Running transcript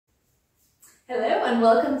Hello and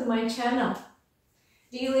welcome to my channel.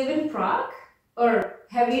 Do you live in Prague? Or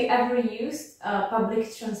have you ever used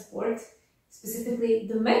public transport, specifically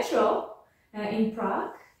the metro in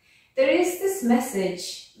Prague? There is this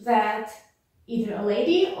message that either a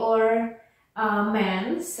lady or a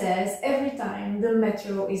man says every time the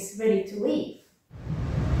metro is ready to leave.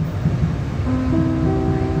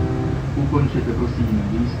 Ukončete prosím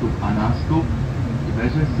výstup a nástup,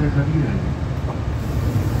 dveře se zavírají.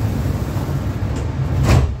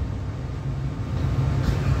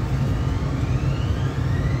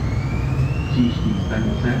 Příští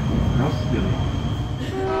stanice Rozdíly.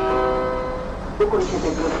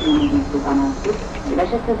 Ukončete prosím výstup a nástup,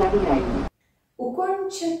 dveře se zavírají.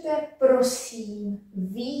 Ukončete prosím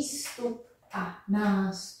výstup a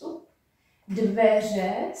nástup,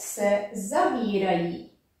 dveře se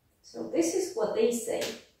zavírají. So this is what they say.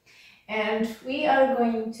 And we are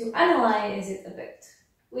going to analyze it a bit.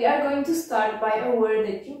 We are going to start by a word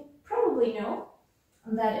that you probably know,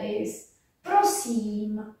 and that is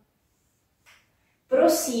prosím.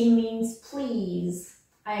 Prosím means please.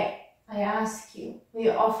 I ask you. We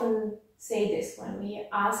often say this when we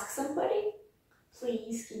ask somebody,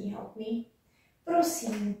 please, can you help me?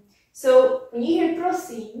 Prosím. So when you hear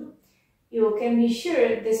prosím, you can be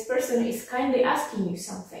sure this person is kindly asking you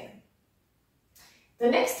something. The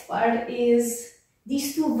next part is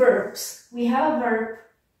these two verbs. We have a verb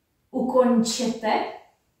ukončete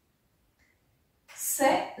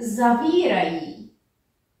se zavírají.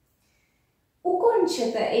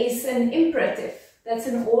 Ukončete is an imperative. That's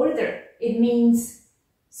an order. It means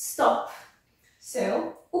stop.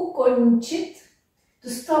 So ukončit, to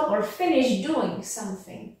stop or finish doing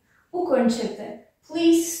something. Ukončete,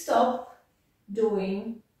 please stop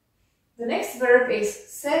doing. The next verb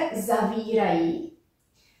is se zavírají.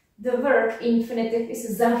 The verb infinitive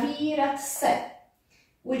is zavírat se,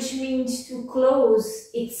 which means to close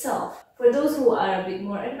itself. For those who are a bit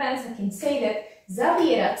more advanced, I can say that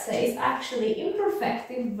zavírat se is actually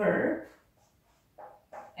imperfective verb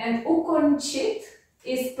and ukončit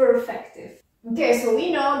is perfective. Okay, so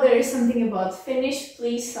we know there is something about finish,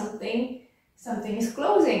 please, something is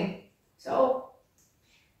closing. So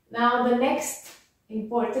now the next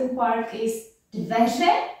important part is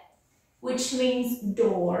dveře, which means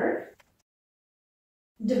door.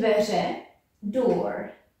 Dveře,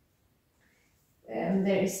 door. And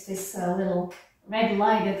there is this little red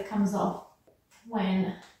light that comes off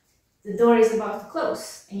when the door is about to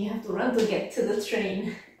close and you have to run to get to the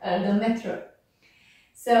train, the metro.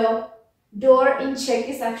 So door in Czech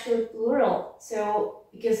is actually plural. So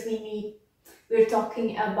because we're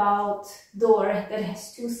talking about door that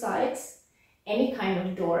has two sides. Any kind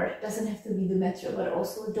of door, doesn't have to be the metro, but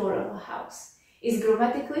also a door of a house, is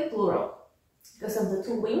grammatically plural because of the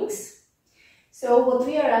two wings. So what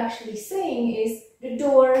we are actually saying is the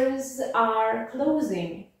doors are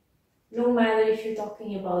closing, no matter if you're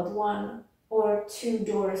talking about one or two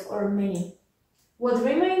doors or many. What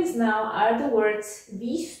remains now are the words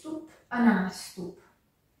výstup a nástup.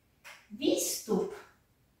 Výstup,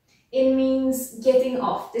 it means getting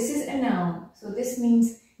off. This is a noun, so this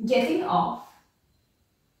means getting off.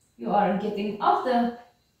 You are getting off the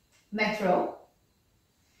metro.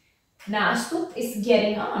 Nástup is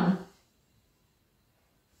getting on.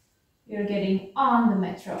 You're getting on the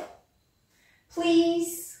metro.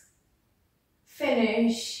 Please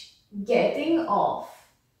finish getting off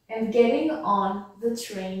and getting on the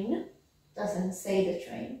train. Doesn't say the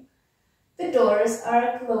train. The doors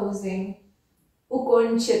are closing.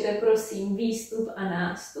 Ukončete prosím výstup a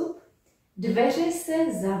nástup. Dveře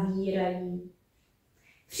se zavírají.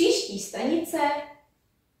 Příští stanice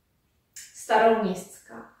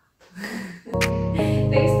Staroměstská.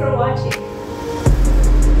 Thanks for watching.